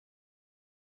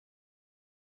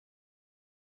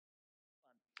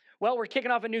Well, we're kicking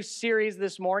off a new series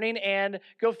this morning, and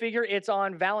go figure, it's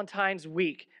on Valentine's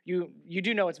week. You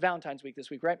do know it's Valentine's week this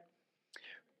week, right?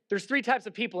 There's three types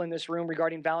of people in this room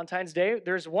regarding Valentine's Day.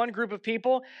 There's one group of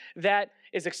people that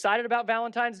is excited about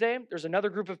Valentine's Day. There's another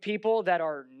group of people that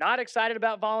are not excited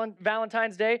about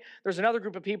Valentine's Day. There's another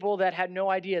group of people that had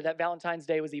no idea that Valentine's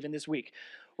Day was even this week.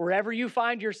 Wherever you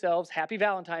find yourselves, happy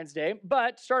Valentine's Day.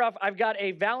 But to start off, I've got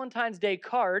a Valentine's Day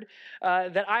card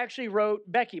that I actually wrote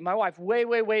Becky, my wife,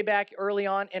 way back early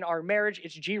on in our marriage.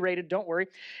 It's G-rated, don't worry.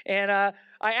 And I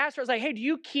asked her, I was like, hey, do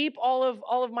you keep all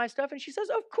of my stuff? And she says,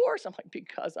 of course. I'm like,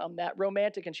 because I'm that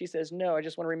romantic. And she says, no, I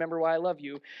just want to remember why I love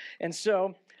you. And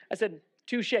so I said,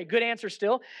 touche, good answer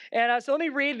still. And so let me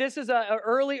read. This is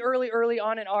early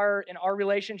on in our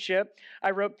relationship.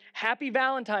 I wrote, Happy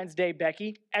Valentine's Day,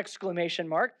 Becky, !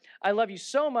 I love you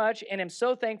so much and am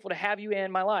so thankful to have you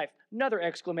in my life. Another !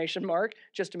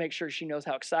 Just to make sure she knows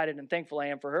how excited and thankful I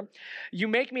am for her. You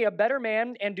make me a better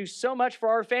man and do so much for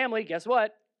our family. Guess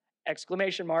what? !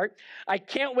 I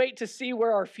can't wait to see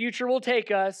where our future will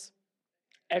take us. !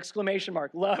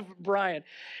 Love, Brian.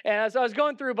 And so I was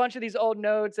going through a bunch of these old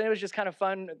notes, and it was just kind of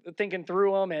fun thinking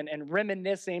through them and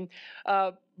reminiscing.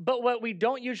 But what we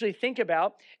don't usually think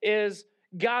about is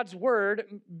God's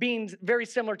word being very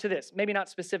similar to this. Maybe not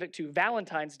specific to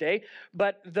Valentine's Day,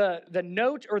 but the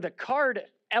note or the card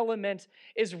element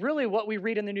is really what we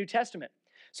read in the New Testament.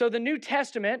 So the New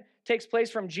Testament takes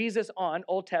place from Jesus on.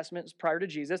 Old Testament is prior to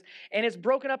Jesus, and it's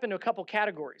broken up into a couple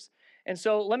categories. And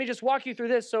so let me just walk you through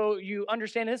this so you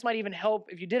understand. And this might even help,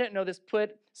 if you didn't know this,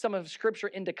 put some of Scripture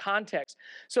into context.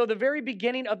 So the very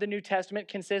beginning of the New Testament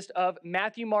consists of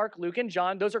Matthew, Mark, Luke, and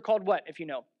John. Those are called what, if you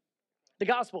know? The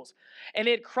Gospels. And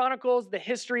it chronicles the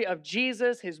history of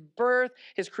Jesus, his birth,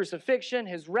 his crucifixion,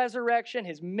 his resurrection,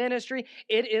 his ministry.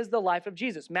 It is the life of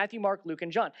Jesus. Matthew, Mark, Luke,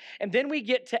 and John. And then we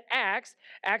get to Acts.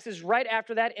 Acts is right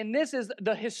after that. And this is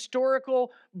the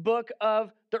historical book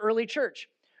of the early church.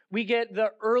 We get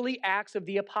the early Acts of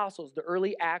the apostles, the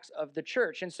early Acts of the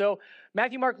church. And so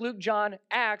Matthew, Mark, Luke, John,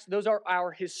 Acts, those are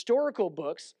our historical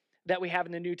books that we have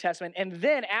in the New Testament. And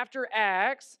then after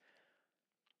Acts,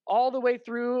 all the way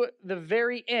through the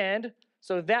very end,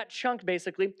 so that chunk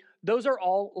basically, those are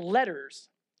all letters.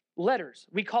 Letters.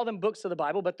 We call them books of the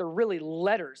Bible, but they're really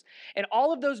letters. And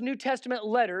all of those New Testament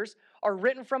letters are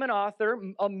written from an author,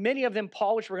 many of them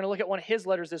Paul, which we're going to look at one of his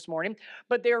letters this morning,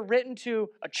 but they are written to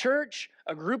a church,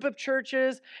 a group of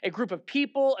churches, a group of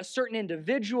people, a certain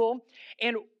individual,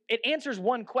 and it answers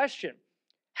one question: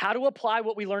 how to apply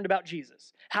what we learned about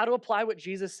Jesus, how to apply what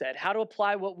Jesus said, how to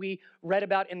apply what we read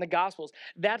about in the Gospels.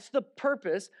 That's the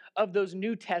purpose of those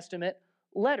New Testament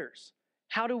letters.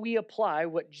 How do we apply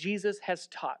what Jesus has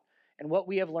taught and what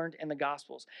we have learned in the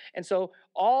Gospels? And so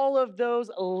all of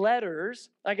those letters,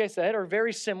 like I said, are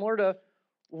very similar to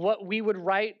what we would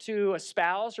write to a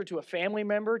spouse or to a family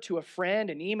member, to a friend,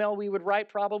 an email we would write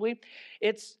probably.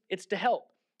 It's to help.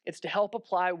 It's to help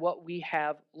apply what we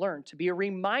have learned, to be a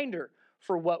reminder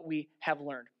for what we have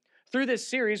learned. Through this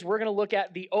series, we're going to look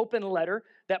at the open letter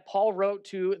that Paul wrote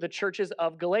to the churches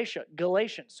of Galatia,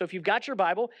 Galatians. So if you've got your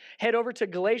Bible, head over to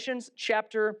Galatians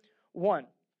chapter 1.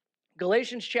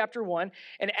 Galatians chapter 1.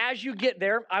 And as you get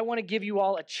there, I want to give you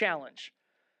all a challenge.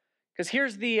 Because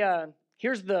here's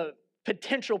the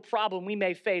potential problem we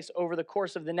may face over the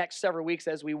course of the next several weeks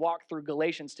as we walk through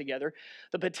Galatians together.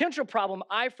 The potential problem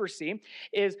I foresee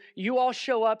is you all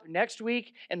show up next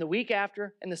week and the week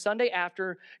after and the Sunday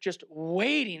after just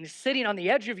waiting, sitting on the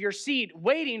edge of your seat,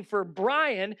 waiting for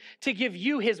Brian to give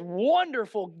you his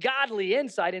wonderful godly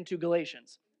insight into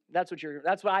Galatians. That's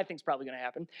what I think is probably going to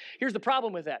happen. Here's the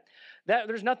problem with that.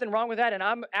 There's nothing wrong with that, and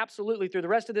I'm absolutely, through the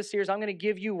rest of this series, I'm going to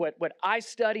give you what I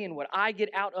study and what I get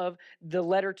out of the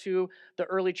letter to the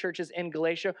early churches in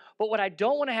Galatia. But what I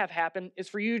don't want to have happen is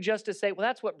for you just to say, well,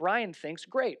 that's what Brian thinks.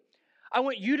 Great. I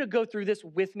want you to go through this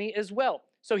with me as well.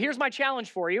 So here's my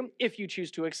challenge for you, if you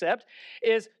choose to accept,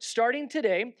 is starting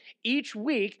today, each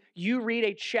week, you read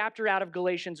a chapter out of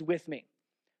Galatians with me.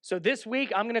 So this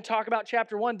week, I'm going to talk about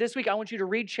chapter 1. This week, I want you to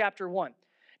read chapter 1.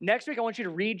 Next week, I want you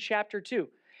to read chapter 2.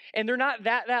 And they're not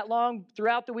that long.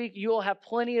 Throughout the week, you'll have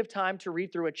plenty of time to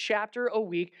read through a chapter a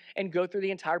week and go through the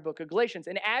entire book of Galatians.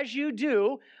 And as you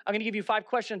do, I'm going to give you 5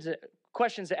 questions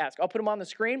to ask. I'll put them on the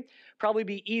screen. Probably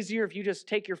be easier if you just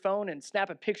take your phone and snap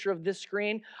a picture of this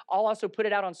screen. I'll also put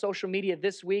it out on social media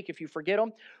this week if you forget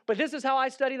them. But this is how I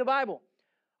study the Bible.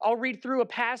 I'll read through a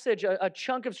passage, a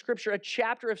chunk of Scripture, a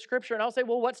chapter of Scripture, and I'll say,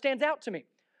 well, what stands out to me?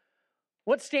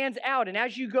 What stands out? And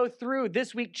as you go through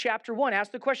this week, chapter 1,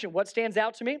 ask the question, what stands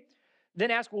out to me?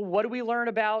 Then ask, well, what do we learn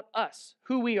about us,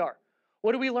 who we are?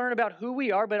 What do we learn about who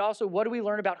we are, but also what do we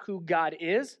learn about who God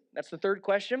is? That's the third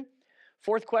question.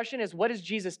 Fourth question is, what is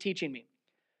Jesus teaching me?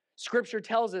 Scripture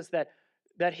tells us that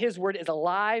his word is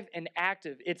alive and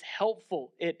active. It's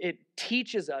helpful. It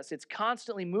teaches us. It's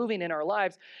constantly moving in our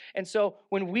lives. And so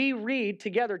when we read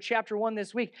together chapter 1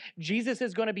 this week, Jesus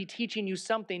is going to be teaching you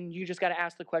something. You just got to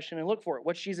ask the question and look for it.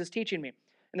 What's Jesus teaching me?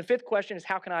 And the fifth question is,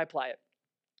 how can I apply it?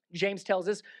 James tells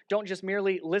us, don't just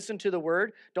merely listen to the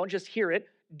word. Don't just hear it.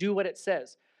 Do what it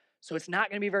says. So it's not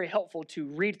going to be very helpful to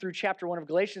read through chapter 1 of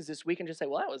Galatians this week and just say,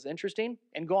 well, that was interesting,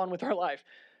 and go on with our life.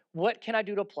 What can I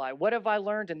do to apply? What have I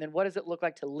learned? And then what does it look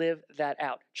like to live that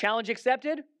out? Challenge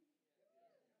accepted?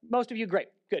 Most of you, great,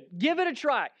 good. Give it a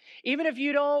try. Even if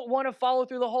you don't want to follow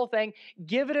through the whole thing,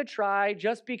 give it a try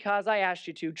just because I asked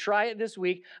you to. Try it this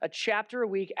week, a chapter a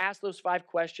week, ask those 5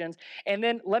 questions, and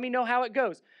then let me know how it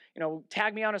goes.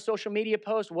 Tag me on a social media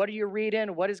post. What are you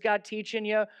reading? What is God teaching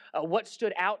you? What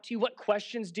stood out to you? What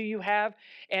questions do you have?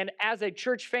 And as a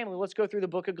church family, let's go through the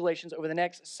book of Galatians over the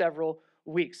next several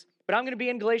weeks. But I'm going to be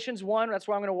in Galatians 1. That's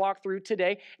where I'm going to walk through today.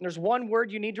 And there's one word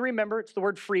you need to remember. It's the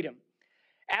word freedom.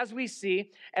 As we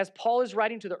see, as Paul is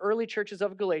writing to the early churches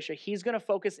of Galatia, he's going to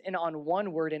focus in on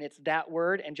one word, and it's that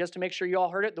word. And just to make sure you all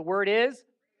heard it, the word is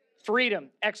freedom.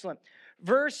 Excellent.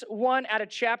 Verse 1 out of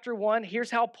chapter 1, here's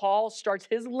how Paul starts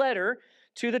his letter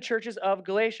to the churches of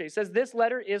Galatia. He says, this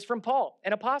letter is from Paul,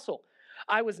 an apostle.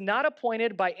 I was not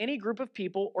appointed by any group of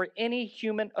people or any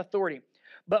human authority,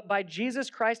 but by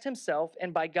Jesus Christ himself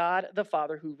and by God the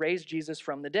Father who raised Jesus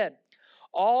from the dead.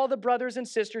 All the brothers and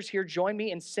sisters here join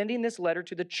me in sending this letter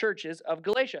to the churches of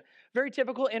Galatia. Very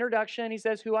typical introduction. He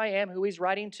says who I am, who he's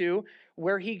writing to,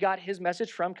 where he got his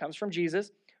message from, comes from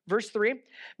Jesus. Verse 3,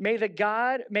 may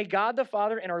God the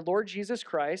Father and our Lord Jesus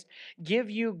Christ give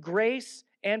you grace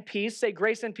and peace. Say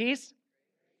grace and peace.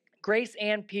 Grace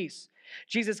and peace.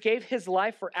 Jesus gave his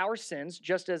life for our sins,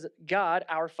 just as God,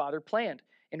 our Father, planned,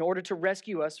 in order to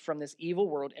rescue us from this evil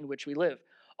world in which we live.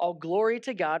 All glory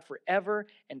to God forever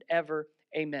and ever.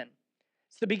 Amen.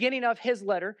 It's the beginning of his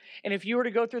letter, and if you were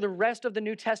to go through the rest of the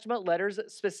New Testament letters,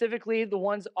 specifically the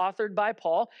ones authored by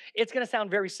Paul, it's going to sound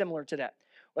very similar to that.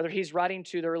 Whether he's writing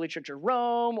to the early church of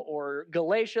Rome or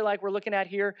Galatia like we're looking at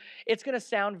here, it's going to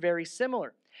sound very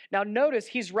similar. Now notice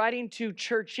he's writing to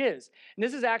churches, and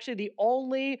this is actually the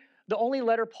only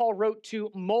letter Paul wrote to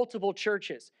multiple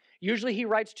churches. Usually he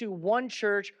writes to one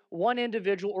church, one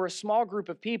individual, or a small group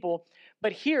of people.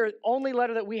 But here, only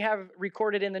letter that we have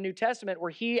recorded in the New Testament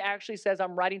where he actually says,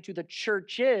 I'm writing to the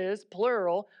churches,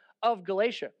 plural, of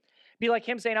Galatia. Be like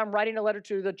him saying, I'm writing a letter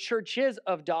to the churches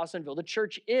of Dawsonville, the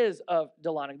church is of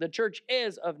Dahlonega, the church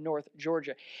is of North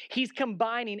Georgia. He's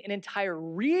combining an entire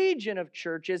region of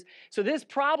churches. So this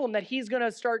problem that he's going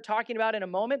to start talking about in a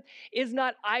moment is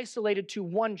not isolated to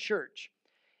one church.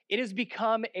 It has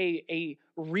become a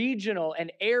regional, an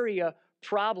area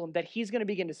problem that he's going to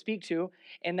begin to speak to.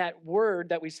 And that word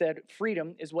that we said,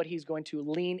 freedom, is what he's going to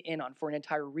lean in on for an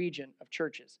entire region of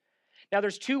churches. Now,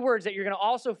 there's 2 words that you're going to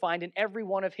also find in every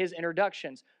one of his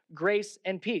introductions, grace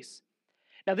and peace.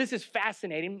 Now, this is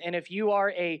fascinating, and if you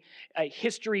are a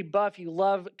history buff, you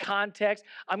love context,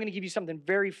 I'm going to give you something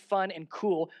very fun and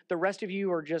cool. The rest of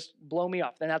you are just blow me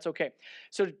off, then that's okay.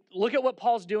 So look at what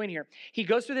Paul's doing here. He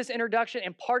goes through this introduction,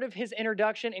 and part of his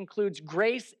introduction includes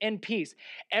grace and peace.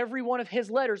 Every one of his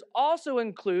letters also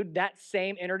include that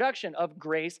same introduction of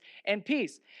grace and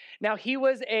peace. Now, he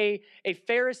was a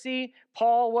Pharisee,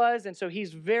 Paul was, and so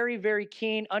he's very, very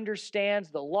keen, understands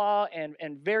the law, and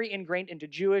very ingrained into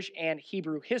Jewish and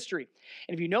Hebrew history.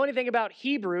 And if you know anything about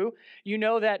Hebrew, you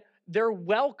know that their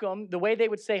welcome, the way they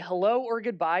would say hello or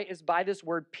goodbye, is by this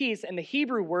word peace. And the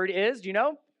Hebrew word is, do you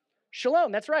know?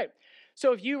 Shalom, that's right.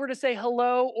 So if you were to say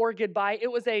hello or goodbye, it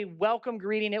was a welcome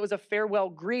greeting, it was a farewell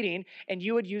greeting, and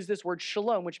you would use this word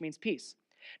shalom, which means peace.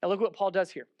 Now look what Paul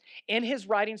does here. In his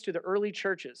writings to the early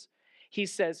churches, he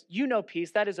says, you know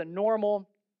peace, that is a normal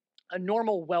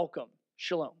welcome,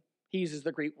 shalom. He uses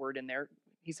the Greek word in there.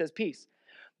 He says peace.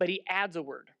 But he adds a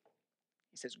word.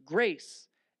 He says grace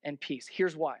and peace.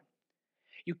 Here's why.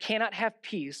 You cannot have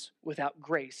peace without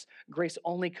grace. Grace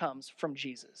only comes from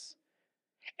Jesus.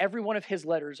 Every one of his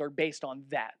letters are based on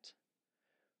that.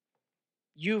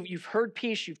 You've heard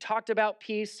peace. You've talked about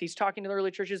peace. He's talking to the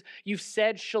early churches. You've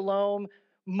said shalom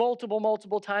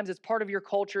multiple times. It's part of your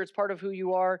culture. It's part of who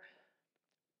you are.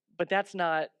 But that's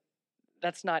not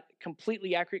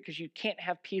completely accurate because you can't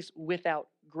have peace without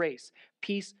grace.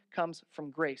 Peace comes from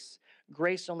grace.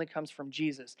 Grace only comes from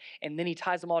Jesus. And then he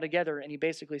ties them all together, and he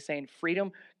basically saying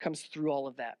freedom comes through all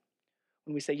of that.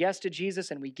 When we say yes to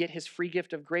Jesus and we get his free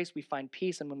gift of grace, we find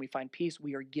peace. And when we find peace,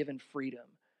 we are given freedom.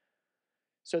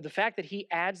 So the fact that he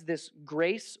adds this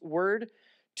grace word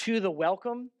to the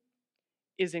welcome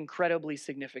is incredibly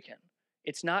significant.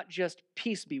 It's not just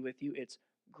peace be with you, it's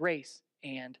grace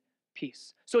and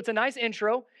peace. So it's a nice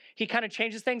intro. He kind of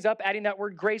changes things up, adding that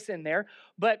word grace in there,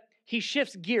 but he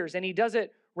shifts gears and he does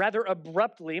it rather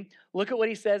abruptly. Look at what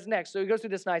he says next. So he goes through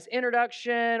this nice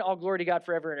introduction, all glory to God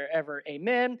forever and ever,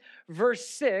 amen. Verse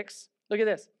 6, look at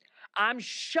this. I'm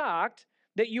shocked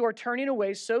that you are turning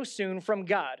away so soon from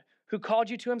God, who called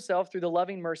you to himself through the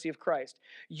loving mercy of Christ.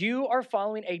 You are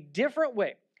following a different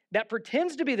way that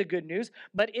pretends to be the good news,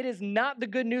 but it is not the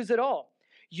good news at all.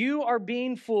 You are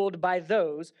being fooled by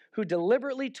those who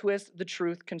deliberately twist the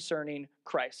truth concerning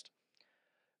Christ.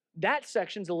 That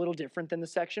section's a little different than the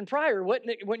section prior.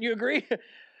 Wouldn't you agree?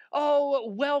 Oh,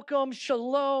 welcome,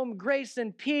 shalom, grace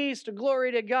and peace, to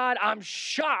glory to God. I'm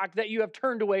shocked that you have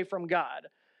turned away from God.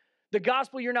 The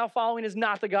gospel you're now following is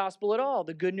not the gospel at all,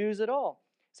 the good news at all.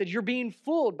 He said you're being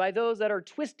fooled by those that are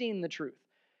twisting the truth.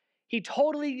 He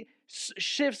totally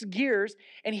shifts gears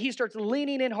and he starts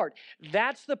leaning in hard.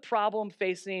 That's the problem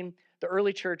facing the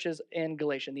early churches in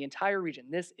Galatia, the entire region.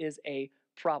 This is a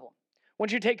problem. I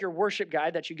want you to take your worship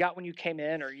guide that you got when you came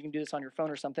in, or you can do this on your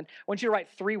phone or something. I want you to write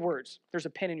 3 words. There's a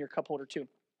pen in your cup holder too. I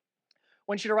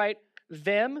want you to write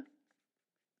them,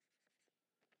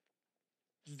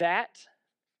 that,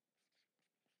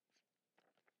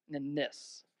 and then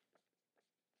this.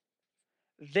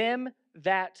 Them,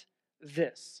 that,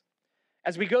 this.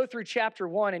 As we go through chapter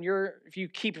 1, and if you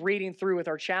keep reading through with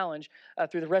our challenge,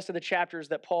 through the rest of the chapters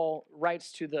that Paul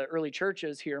writes to the early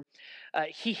churches here,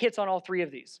 he hits on all 3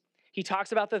 of these. He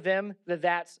talks about the them, the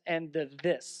that's, and the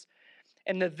this.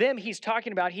 And the them he's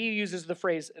talking about, he uses the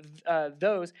phrase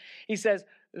those. He says,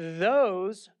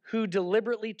 those who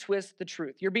deliberately twist the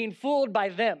truth. You're being fooled by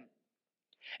them.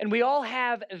 And we all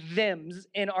have thems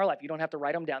in our life. You don't have to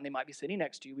write them down. They might be sitting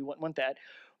next to you. We wouldn't want that.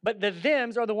 But the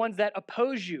thems are the ones that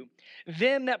oppose you,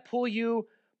 them that pull you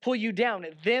down,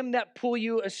 them that pull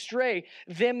you astray,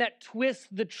 them that twist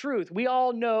the truth. We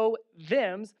all know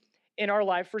thems in our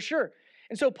life for sure.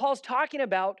 And so Paul's talking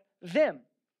about them.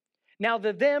 Now,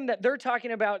 the them that they're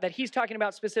talking about, that he's talking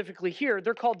about specifically here,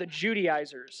 they're called the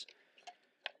Judaizers.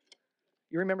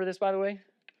 You remember this, by the way?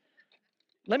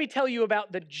 Let me tell you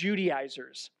about the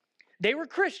Judaizers. They were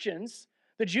Christians.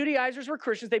 The Judaizers were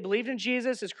Christians. They believed in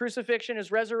Jesus, his crucifixion,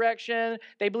 his resurrection.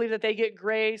 They believed that they get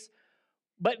grace,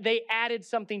 but they added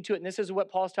something to it. And this is what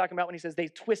Paul's talking about when he says they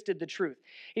twisted the truth.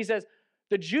 He says,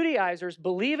 the Judaizers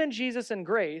believe in Jesus and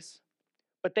grace,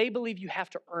 but they believe you have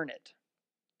to earn it,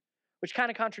 which kind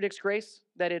of contradicts grace,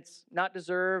 that it's not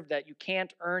deserved, that you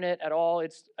can't earn it at all.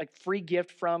 It's a free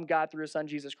gift from God through his son,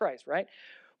 Jesus Christ, right?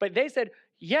 But they said,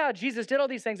 yeah, Jesus did all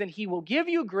these things, and he will give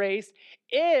you grace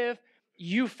if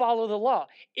you follow the law,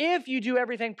 if you do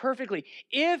everything perfectly,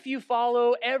 if you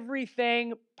follow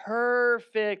everything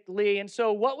perfectly. And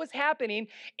so what was happening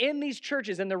in these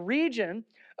churches in the region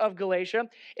of Galatia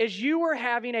is you were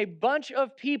having a bunch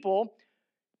of people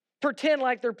pretend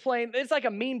like they're playing. It's like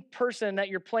a mean person that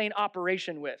you're playing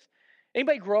Operation with.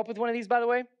 Anybody grow up with one of these, by the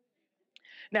way?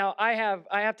 Now, I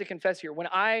have to confess here, when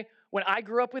I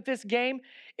grew up with this game,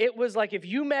 it was like if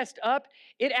you messed up,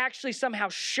 it actually somehow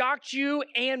shocked you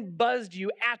and buzzed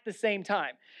you at the same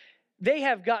time. They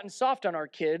have gotten soft on our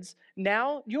kids.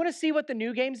 Now, you want to see what the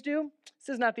new games do?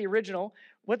 This is not the original.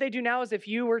 What they do now is if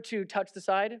you were to touch the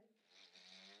side,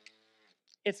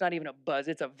 it's not even a buzz,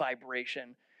 it's a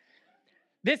vibration.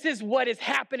 This is what is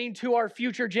happening to our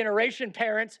future generation,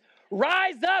 parents.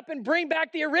 Rise up and bring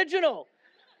back the original.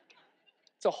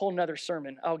 It's a whole nother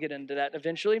sermon. I'll get into that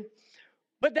eventually.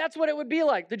 But that's what it would be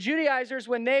like. The Judaizers,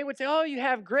 when they would say, oh, you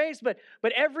have grace, but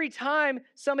every time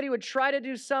somebody would try to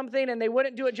do something and they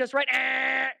wouldn't do it just right,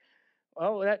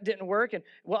 oh, that didn't work. And,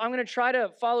 well, I'm going to try to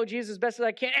follow Jesus as best as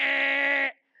I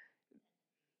can.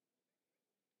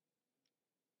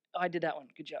 Oh, I did that one.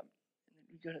 Good job. And then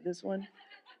we go to this one.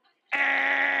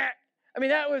 I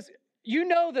mean, that was, you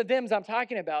know the thems I'm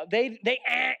talking about. They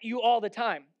you all the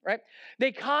time, right?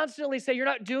 They constantly say, you're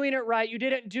not doing it right. You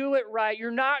didn't do it right.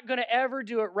 You're not going to ever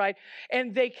do it right.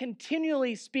 And they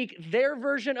continually speak their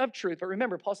version of truth. But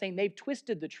remember, Paul's saying they've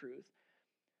twisted the truth.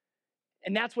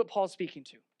 And that's what Paul's speaking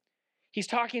to. He's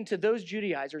talking to those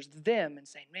Judaizers, them, and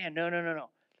saying, man, no.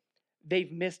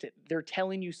 They've missed it. They're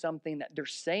telling you something that they're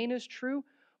saying is true,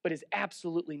 but is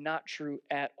absolutely not true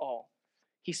at all.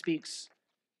 He speaks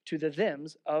to the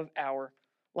thems of our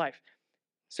life.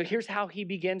 So here's how he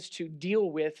begins to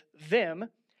deal with them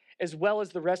as well as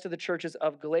the rest of the churches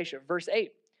of Galatia. Verse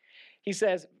 8, he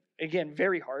says, again,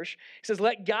 very harsh. He says,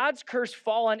 let God's curse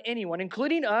fall on anyone,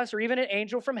 including us or even an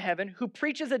angel from heaven, who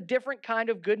preaches a different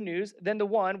kind of good news than the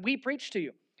one we preach to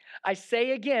you. I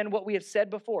say again what we have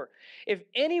said before. If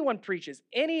anyone preaches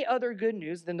any other good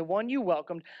news than the one you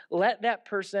welcomed, let that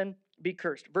person be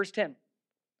cursed. Verse 10,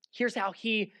 here's how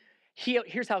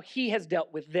here's how he has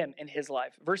dealt with them in his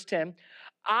life. Verse 10,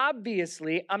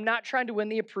 obviously, I'm not trying to win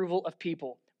the approval of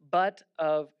people, but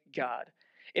of God.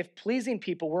 If pleasing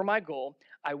people were my goal,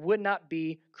 I would not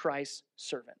be Christ's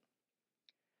servant.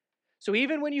 So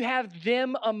even when you have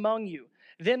them among you,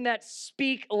 them that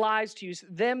speak lies to you,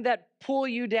 them that pull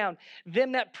you down,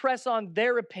 them that press on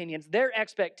their opinions, their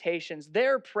expectations,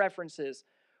 their preferences,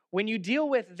 when you deal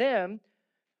with them,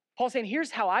 Paul's saying, here's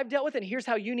how I've dealt with it, and here's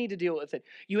how you need to deal with it.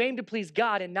 You aim to please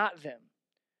God and not them.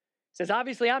 He says,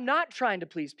 obviously, I'm not trying to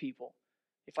please people.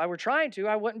 If I were trying to,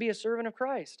 I wouldn't be a servant of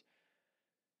Christ.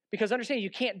 Because understand,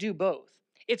 you can't do both.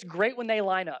 It's great when they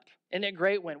line up. Isn't it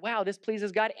great when, wow, this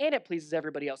pleases God and it pleases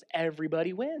everybody else?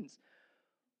 Everybody wins.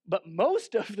 But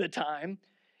most of the time,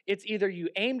 it's either you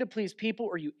aim to please people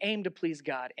or you aim to please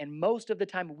God. And most of the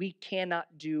time, we cannot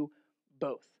do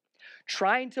both.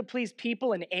 Trying to please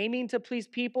people and aiming to please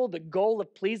people, the goal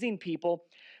of pleasing people,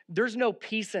 there's no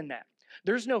peace in that.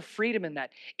 There's no freedom in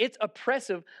that. It's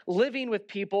oppressive living with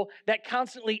people that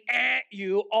constantly at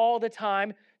you all the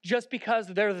time just because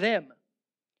they're them.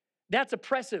 That's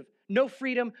oppressive. No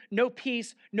freedom, no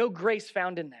peace, no grace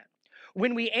found in that.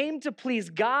 When we aim to please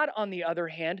God, on the other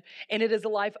hand, and it is a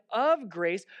life of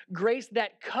grace, grace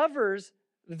that covers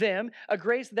them, a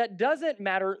grace that doesn't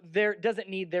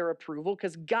need their approval,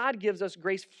 because God gives us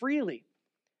grace freely.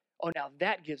 Oh, now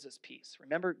that gives us peace.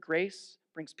 Remember, grace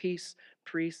brings peace,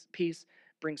 peace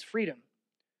brings freedom.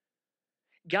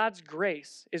 God's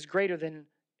grace is greater than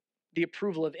the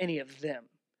approval of any of them,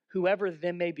 whoever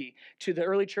them may be. To the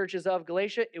early churches of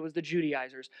Galatia, it was the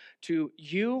Judaizers. To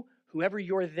you, whoever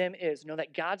your them is, know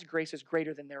that God's grace is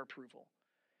greater than their approval.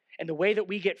 And the way that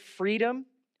we get freedom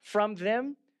from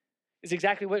them is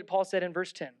exactly what Paul said in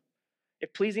verse 10.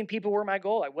 If pleasing people were my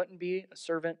goal, I wouldn't be a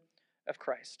servant of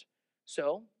Christ.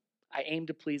 So I aim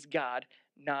to please God,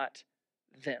 not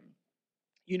them.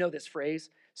 You know this phrase,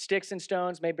 sticks and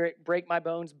stones may break my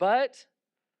bones, but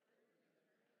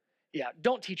yeah,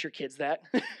 don't teach your kids that.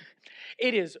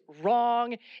 It is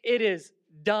wrong. It is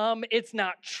dumb. It's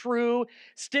not true.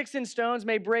 Sticks and stones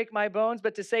may break my bones,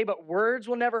 but to say, but words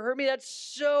will never hurt me, that's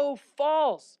so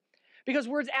false. Because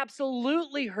words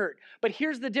absolutely hurt. But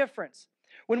here's the difference.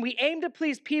 When we aim to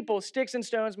please people, sticks and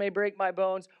stones may break my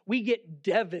bones, we get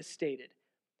devastated.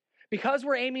 Because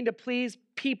we're aiming to please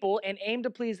people and aim to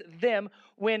please them,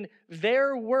 when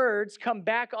their words come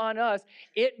back on us,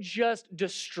 it just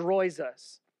destroys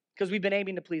us because we've been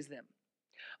aiming to please them.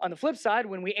 On the flip side,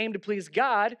 when we aim to please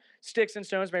God, sticks and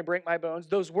stones may break my bones.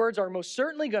 Those words are most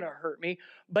certainly going to hurt me,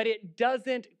 but it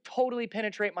doesn't totally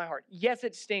penetrate my heart. Yes,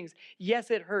 it stings. Yes,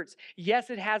 it hurts.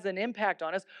 Yes, it has an impact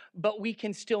on us, but we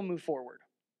can still move forward.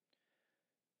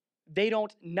 They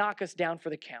don't knock us down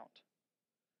for the count.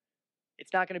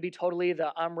 It's not going to be totally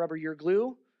the I'm rubber, you're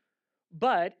glue,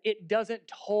 but it doesn't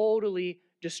totally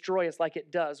destroy us like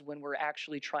it does when we're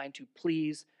actually trying to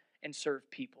please and serve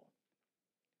people.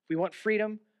 If we want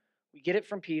freedom, we get it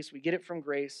from peace, we get it from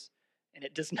grace, and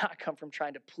it does not come from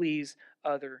trying to please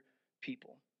other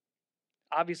people.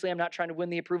 Obviously, I'm not trying to win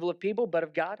the approval of people, but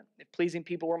of God. If pleasing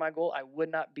people were my goal, I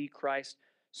would not be Christ's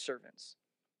servants.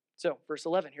 So, verse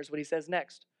 11, here's what he says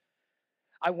next.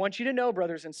 I want you to know,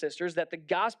 brothers and sisters, that the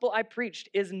gospel I preached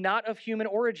is not of human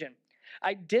origin.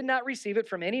 I did not receive it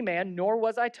from any man, nor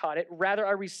was I taught it. Rather,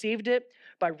 I received it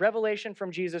by revelation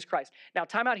from Jesus Christ. Now,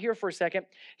 time out here for a second.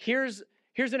 Here's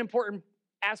an important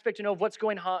aspect to know of what's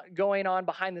going on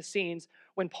behind the scenes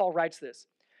when Paul writes this.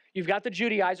 You've got the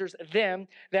Judaizers, them,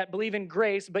 that believe in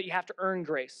grace, but you have to earn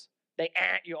grace. They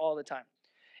at you all the time.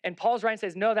 And Paul's writing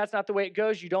says, no, that's not the way it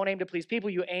goes. You don't aim to please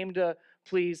people. You aim to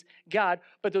please God.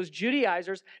 But those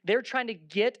Judaizers, they're trying to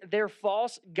get their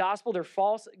false gospel, their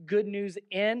false good news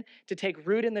in to take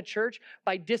root in the church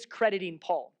by discrediting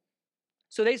Paul.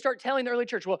 So they start telling the early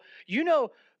church, well, you know,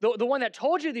 the one that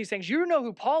told you these things, you know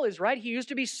who Paul is, right? He used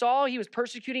to be Saul. He was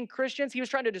persecuting Christians. He was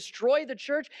trying to destroy the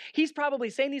church. He's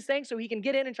probably saying these things so he can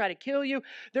get in and try to kill you.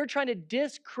 They're trying to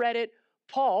discredit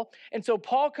Paul. And so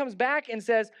Paul comes back and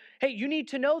says, hey, you need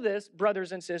to know this,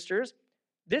 brothers and sisters.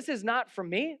 This is not from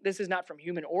me. This is not from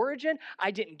human origin.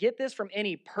 I didn't get this from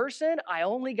any person. I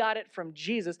only got it from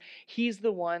Jesus. He's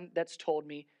the one that's told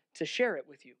me to share it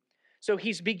with you. So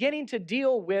he's beginning to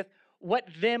deal with what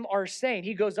them are saying.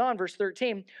 He goes on, verse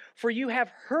 13, for you have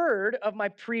heard of my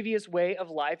previous way of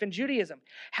life in Judaism,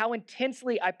 how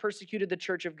intensely I persecuted the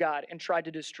church of God and tried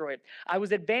to destroy it. I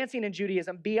was advancing in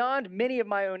Judaism beyond many of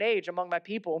my own age among my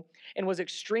people and was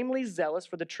extremely zealous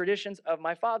for the traditions of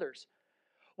my fathers.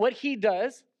 What he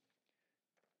does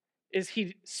is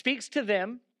he speaks to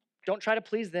them. Don't try to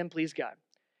please them, please God.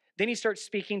 Then he starts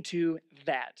speaking to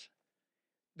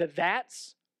The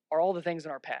that's are all the things in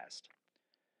our past.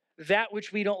 That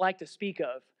which we don't like to speak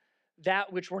of,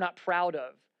 that which we're not proud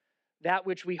of, that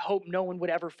which we hope no one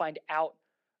would ever find out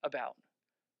about.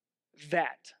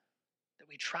 That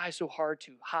we try so hard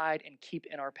to hide and keep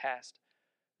in our past.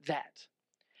 That.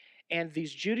 And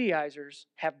these Judaizers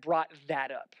have brought that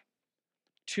up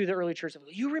to the early church.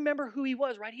 You remember who he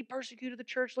was, right? He persecuted the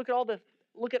church. Look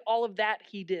at all of that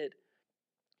he did.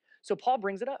 So Paul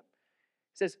brings it up.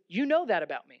 He says, you know that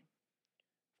about me.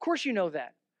 Of course you know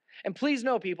that. And please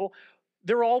know, people,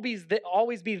 there will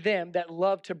always be them that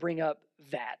love to bring up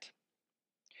that.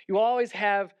 You always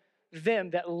have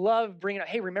them that love bringing up,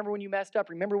 hey, remember when you messed up?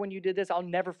 Remember when you did this? I'll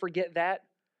never forget that,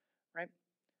 right?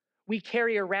 We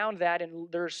carry around that,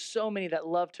 and there's so many that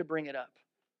love to bring it up.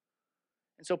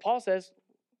 And so Paul says,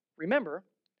 remember,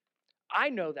 I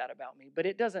know that about me, but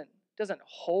it doesn't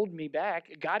hold me back.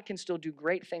 God can still do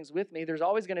great things with me. There's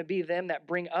always going to be them that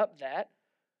bring up that.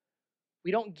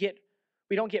 We don't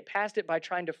get past it by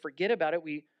trying to forget about it.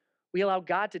 We allow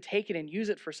God to take it and use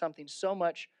it for something so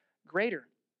much greater.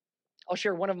 I'll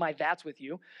share one of my that's with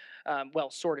you.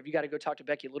 Well, sort of. You got to go talk to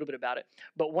Becky a little bit about it.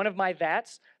 But one of my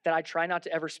that's that I try not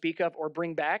to ever speak of or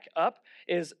bring back up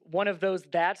is one of those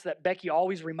that's that Becky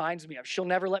always reminds me of. She'll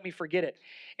never let me forget it.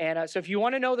 And so if you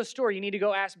want to know the story, you need to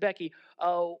go ask Becky,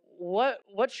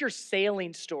 what's your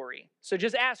sailing story? So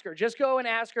just ask her. Just go and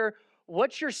ask her,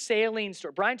 what's your sailing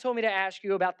story? Brian told me to ask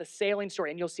you about the sailing story,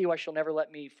 and you'll see why she'll never let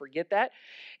me forget that.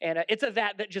 And it's a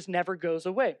that just never goes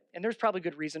away. And there's probably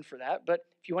good reason for that. But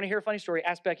if you want to hear a funny story,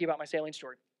 ask Becky about my sailing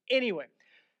story. Anyway,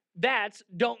 that's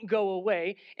don't go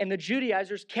away. And the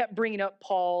Judaizers kept bringing up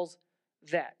Paul's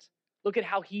that. Look at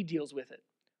how he deals with it.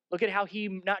 Look at how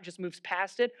he not just moves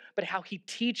past it, but how he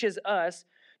teaches us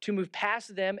to move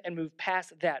past them and move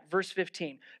past that. Verse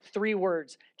 15, 3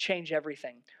 words change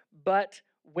everything. But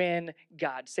when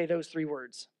God. Say those 3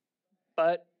 words.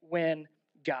 But when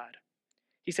God.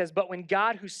 He says, but when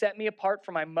God, who set me apart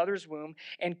from my mother's womb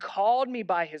and called me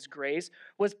by his grace,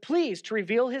 was pleased to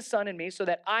reveal his son in me so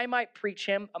that I might preach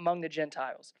him among the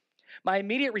Gentiles. My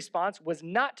immediate response was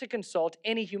not to consult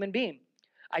any human being.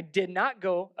 I did not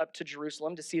go up to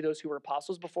Jerusalem to see those who were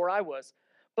apostles before I was,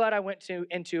 but I went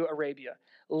into Arabia.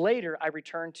 Later, I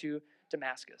returned to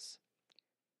Damascus.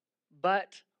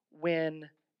 But when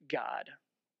God.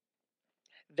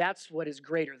 That's what is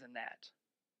greater than that.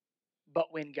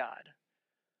 But when God.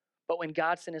 But when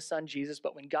God sent his son Jesus,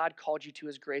 but when God called you to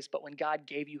his grace, but when God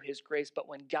gave you his grace, but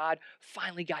when God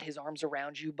finally got his arms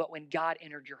around you, but when God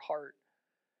entered your heart.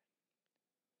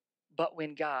 But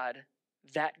when God,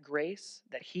 that grace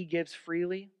that he gives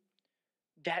freely,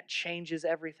 that changes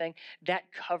everything,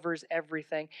 that covers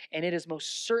everything, and it is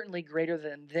most certainly greater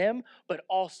than them, but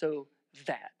also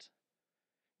that.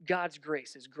 God's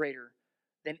grace is greater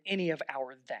than any of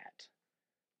our that.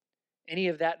 Any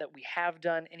of that we have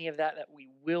done, any of that we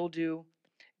will do.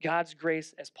 God's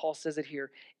grace, as Paul says it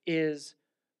here, is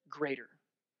greater.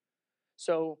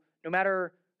 So no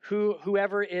matter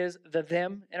whoever is the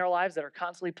them in our lives that are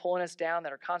constantly pulling us down,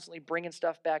 that are constantly bringing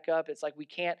stuff back up, it's like we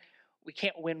can't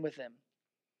win with them.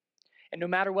 And no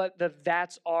matter what the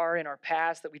that's are in our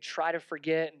past that we try to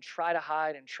forget and try to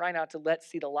hide and try not to let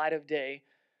see the light of day,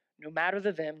 no matter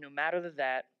the them, no matter the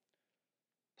that,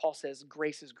 Paul says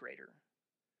grace is greater.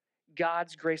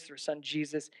 God's grace through his son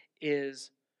Jesus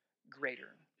is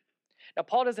greater. Now,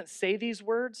 Paul doesn't say these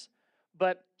words,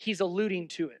 but he's alluding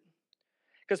to it.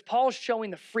 Because Paul's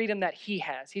showing the freedom that he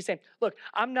has. He's saying, look,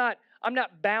 I'm not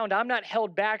bound, I'm not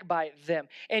held back by them.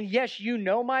 And yes, you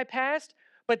know my past,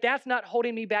 but that's not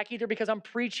holding me back either because I'm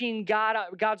preaching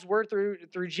God's word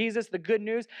through Jesus, the good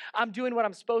news. I'm doing what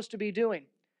I'm supposed to be doing.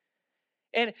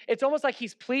 And it's almost like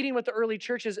he's pleading with the early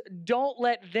churches, don't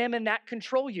let them and that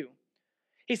control you.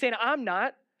 He's saying, I'm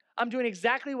not. I'm doing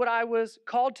exactly what I was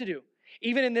called to do.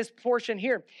 Even in this portion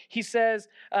here, he says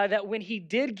that when he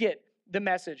did get the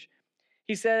message,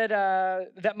 he said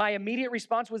that my immediate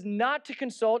response was not to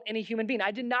consult any human being.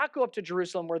 I did not go up to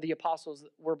Jerusalem where the apostles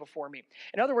were before me.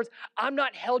 In other words, I'm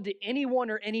not held to anyone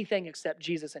or anything except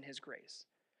Jesus and his grace.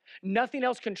 Nothing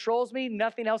else controls me.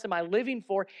 Nothing else am I living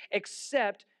for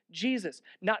except Jesus.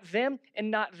 Not them and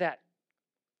not that.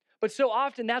 But so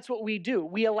often that's what we do.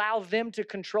 We allow them to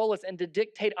control us and to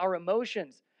dictate our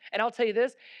emotions. And I'll tell you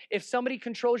this, if somebody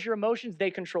controls your emotions,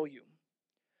 they control you.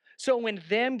 So when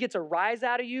them gets a rise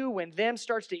out of you, when them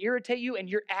starts to irritate you and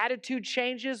your attitude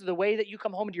changes, the way that you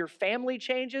come home to your family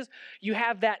changes, you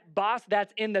have that boss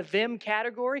that's in the them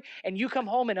category, and you come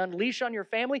home and unleash on your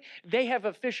family, they have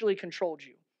officially controlled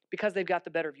you because they've got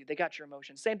the better of you. They got your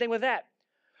emotions. Same thing with that.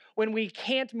 When we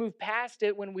can't move past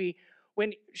it,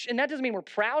 and that doesn't mean we're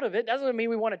proud of it, doesn't mean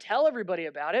we want to tell everybody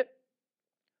about it,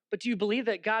 But do you believe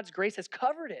that God's grace has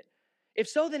covered it? If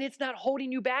so, then it's not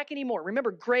holding you back anymore.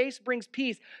 Remember, grace brings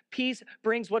peace. Peace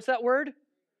brings, what's that word?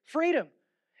 Freedom.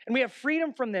 And we have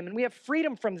freedom from them, and we have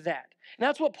freedom from that. And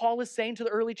that's what Paul is saying to the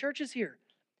early churches here.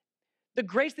 The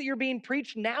grace that you're being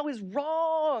preached now is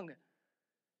wrong.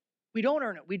 We don't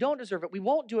earn it. We don't deserve it. We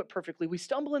won't do it perfectly. We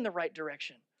stumble in the right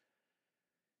direction.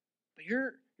 But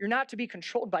you're not to be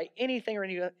controlled by anything or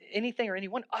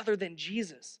anyone other than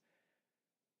Jesus.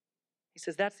 He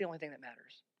says that's the only thing that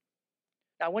matters.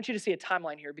 Now, I want you to see a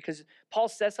timeline here because Paul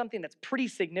says something that's pretty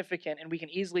significant and we can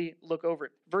easily look over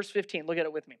it. Verse 15, look at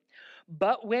it with me.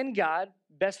 But when God,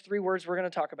 best three words we're going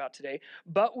to talk about today,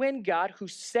 but when God, who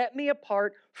set me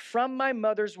apart from my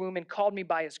mother's womb and called me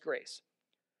by his grace.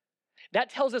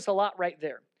 That tells us a lot right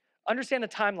there. Understand the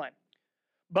timeline.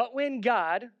 But when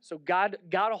God, so God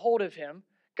got a hold of him,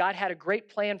 God had a great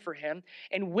plan for him.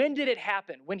 And when did it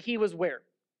happen? When he was where?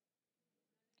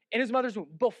 In his mother's womb,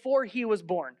 before he was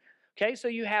born. Okay, so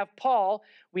you have Paul.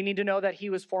 We need to know that he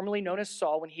was formerly known as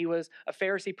Saul. When he was a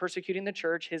Pharisee persecuting the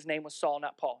church, his name was Saul,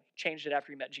 not Paul. He changed it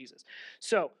after he met Jesus.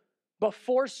 So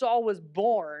before Saul was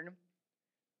born,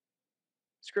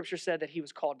 Scripture said that he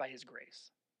was called by his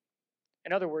grace.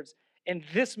 In other words, in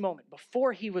this moment,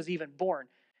 before he was even born,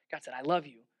 God said, I love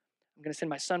you. I'm going to send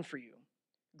my son for you.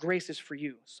 Grace is for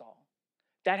you, Saul.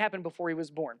 That happened before he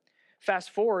was born.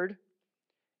 Fast forward,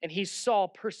 and he's Saul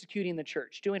persecuting the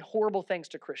church, doing horrible things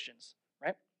to Christians,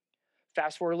 right?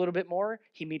 Fast forward a little bit more,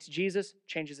 he meets Jesus,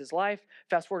 changes his life.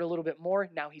 Fast forward a little bit more,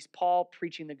 now he's Paul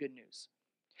preaching the good news.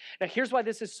 Now here's why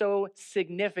this is so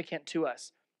significant to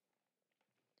us.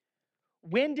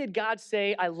 When did God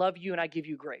say, I love you and I give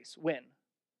you grace? When?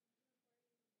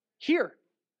 Here.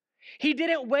 He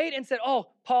didn't wait and said,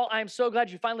 oh, Paul, I'm so glad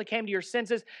you finally came to your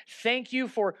senses. Thank you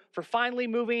for finally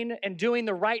moving and doing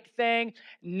the right thing.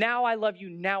 Now I love you.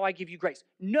 Now I give you grace.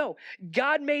 No,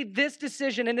 God made this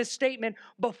decision and this statement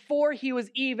before he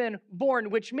was even born,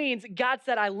 which means God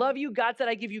said, I love you. God said,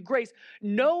 I give you grace,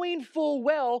 knowing full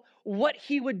well what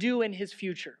he would do in his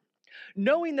future.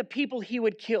 Knowing the people he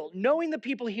would kill, knowing the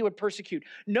people he would persecute,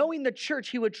 knowing the church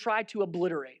he would try to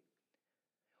obliterate.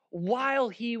 While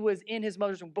he was in his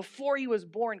mother's womb, before he was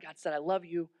born, God said, I love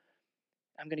you.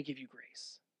 I'm going to give you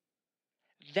grace.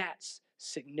 That's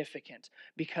significant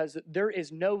because there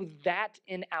is no that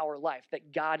in our life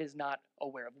that God is not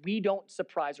aware of. We don't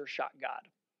surprise or shock God.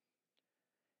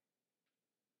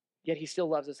 Yet he still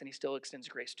loves us and he still extends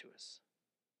grace to us.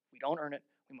 We don't earn it.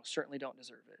 We most certainly don't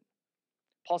deserve it.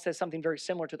 Paul says something very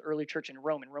similar to the early church in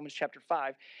Rome. In Romans chapter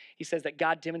 5, he says that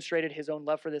God demonstrated his own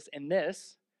love for this in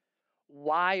this.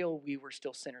 While we were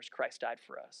still sinners, Christ died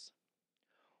for us.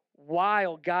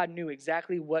 While God knew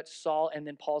exactly what Saul and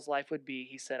then Paul's life would be,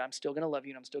 he said, I'm still going to love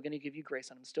you and I'm still going to give you grace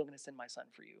and I'm still going to send my son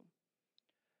for you.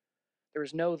 There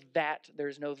is no that, there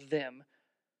is no them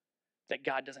that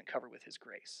God doesn't cover with his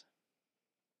grace.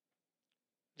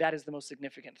 That is the most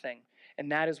significant thing. And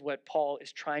that is what Paul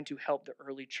is trying to help the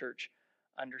early church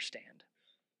understand.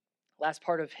 Last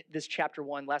part of this chapter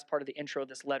 1, last part of the intro of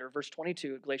this letter, verse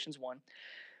 22 of Galatians 1.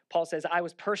 Paul says, I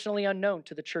was personally unknown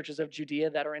to the churches of Judea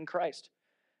that are in Christ.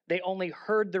 They only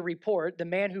heard the report. The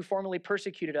man who formerly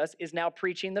persecuted us is now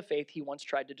preaching the faith he once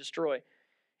tried to destroy.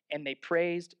 And they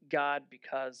praised God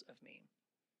because of me.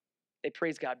 They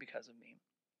praised God because of me.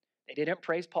 They didn't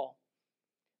praise Paul.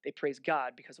 They praised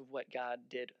God because of what God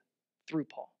did through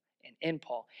Paul and in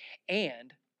Paul.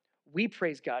 And we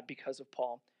praise God because of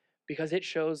Paul because it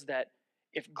shows that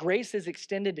if grace is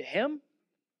extended to him,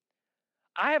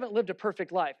 I haven't lived a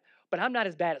perfect life, but I'm not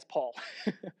as bad as Paul.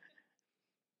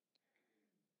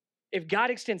 If God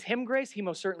extends him grace, he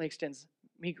most certainly extends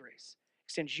me grace,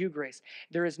 extends you grace.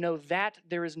 There is no that,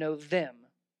 there is no them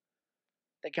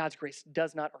that God's grace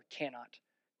does not or cannot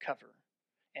cover.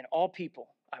 And all people,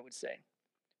 I would say,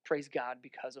 praise God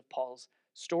because of Paul's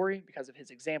story, because of his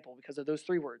example, because of those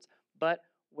three words. But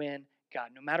when God,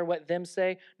 no matter what them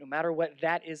say, no matter what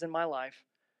that is in my life,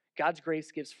 God's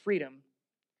grace gives freedom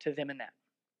to them in that.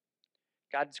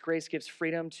 God's grace gives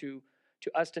freedom to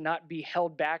us to not be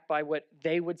held back by what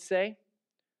they would say,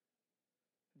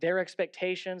 their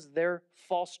expectations, their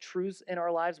false truths in our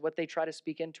lives, what they try to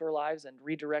speak into our lives and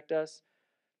redirect us,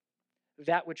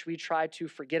 that which we try to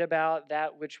forget about,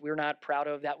 that which we're not proud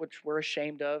of, that which we're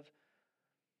ashamed of.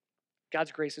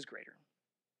 God's grace is greater.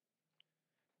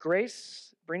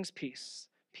 Grace brings peace.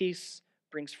 Peace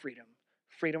brings freedom.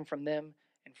 Freedom from them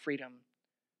and freedom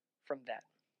from that.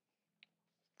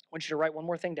 I want you to write one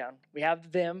more thing down. We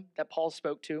have them that Paul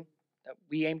spoke to, that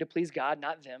we aim to please God,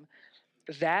 not them.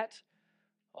 That,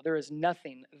 well, there is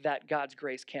nothing that God's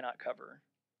grace cannot cover.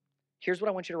 Here's what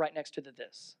I want you to write next to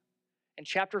this. In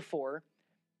chapter 4,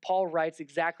 Paul writes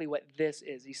exactly what this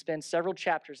is. He spends several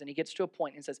chapters and he gets to a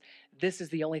point and says, this is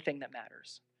the only thing that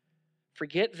matters.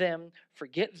 Forget them,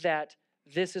 forget that,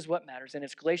 this is what matters. And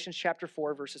it's Galatians chapter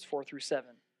 4, verses 4 through 7.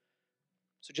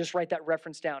 So just write that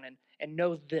reference down and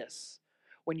know this.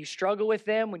 When you struggle with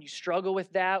them, when you struggle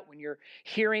with that, when you're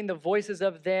hearing the voices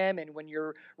of them, and when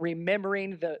you're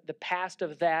remembering the past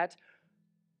of that,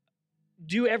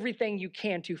 do everything you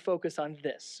can to focus on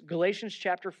this. Galatians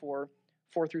chapter 4,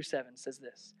 4 through 7 says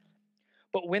this.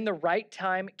 But when the right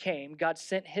time came, God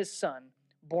sent his son,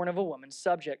 born of a woman,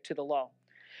 subject to the law.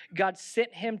 God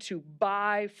sent him to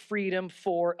buy freedom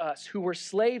for us who were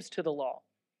slaves to the law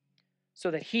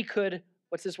so that he could,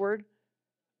 what's this word?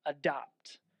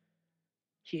 Adopt.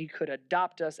 He could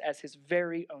adopt us as his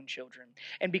very own children.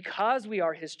 And because we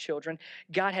are his children,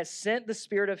 God has sent the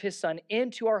Spirit of his Son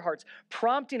into our hearts,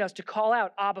 prompting us to call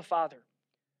out, Abba, Father.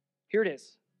 Here it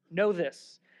is. Know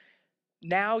this.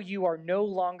 Now you are no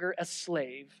longer a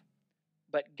slave,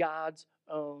 but God's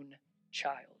own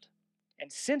child.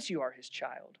 And since you are his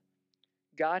child,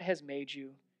 God has made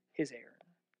you his heir.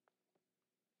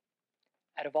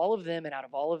 Out of all of them and out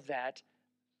of all of that,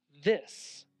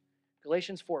 this,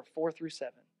 Galatians 4, 4 through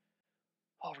 7.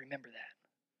 Oh, remember that.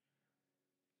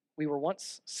 We were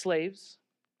once slaves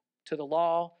to the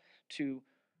law, to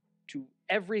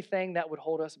everything that would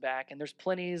hold us back. And there's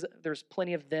plenty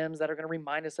of thems that are going to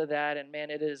remind us of that. And man,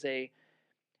 it is a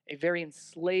very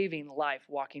enslaving life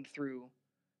walking through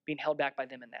being held back by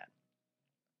them in that.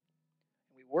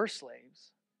 We were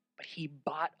slaves, but he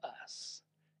bought us.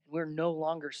 And we're no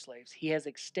longer slaves. He has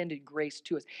extended grace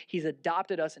to us. He's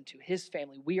adopted us into his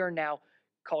family. We are now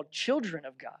called children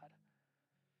of God.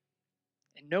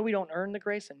 And no, we don't earn the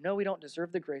grace, and no, we don't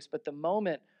deserve the grace. But the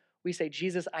moment we say,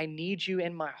 Jesus, I need you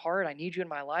in my heart, I need you in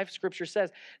my life, Scripture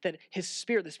says that his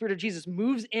Spirit, the Spirit of Jesus,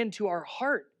 moves into our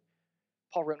heart,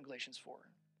 Paul wrote in Galatians 4.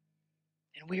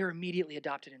 And we are immediately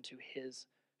adopted into his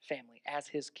family as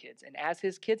his kids. And as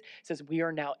his kids, it says we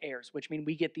are now heirs, which means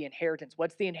we get the inheritance.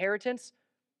 What's the inheritance?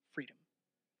 Freedom.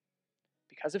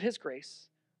 Because of his grace,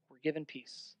 we're given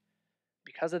peace.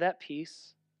 Because of that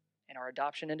peace and our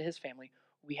adoption into his family,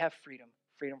 we have freedom.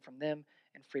 Freedom from them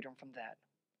and freedom from that.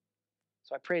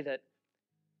 So I pray that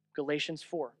Galatians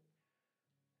 4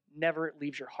 never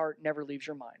leaves your heart, never leaves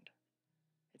your mind.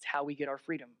 It's how we get our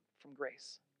freedom from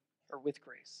grace, or with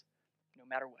grace, no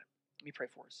matter what. Let me pray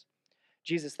for us.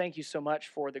 Jesus, thank you so much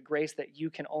for the grace that you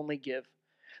can only give,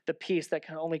 the peace that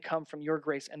can only come from your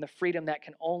grace, and the freedom that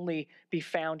can only be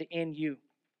found in you.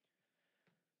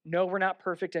 No, we're not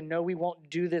perfect, and no, we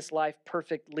won't do this life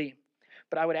perfectly.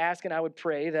 But I would ask and I would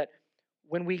pray that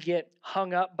when we get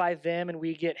hung up by them and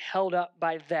we get held up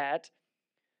by that,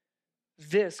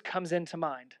 this comes into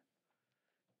mind.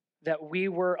 That we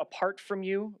were apart from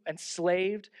you,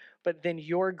 enslaved, but then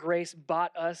your grace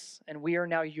bought us, and we are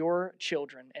now your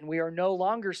children. And we are no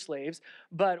longer slaves,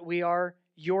 but we are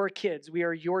your kids. We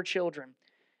are your children.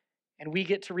 And we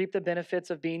get to reap the benefits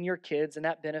of being your kids, and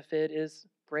that benefit is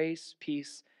grace,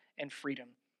 peace, and freedom.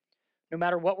 No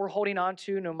matter what we're holding on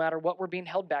to, no matter what we're being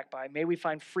held back by, may we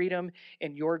find freedom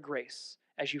in your grace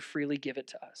as you freely give it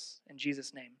to us. In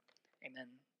Jesus' name, amen.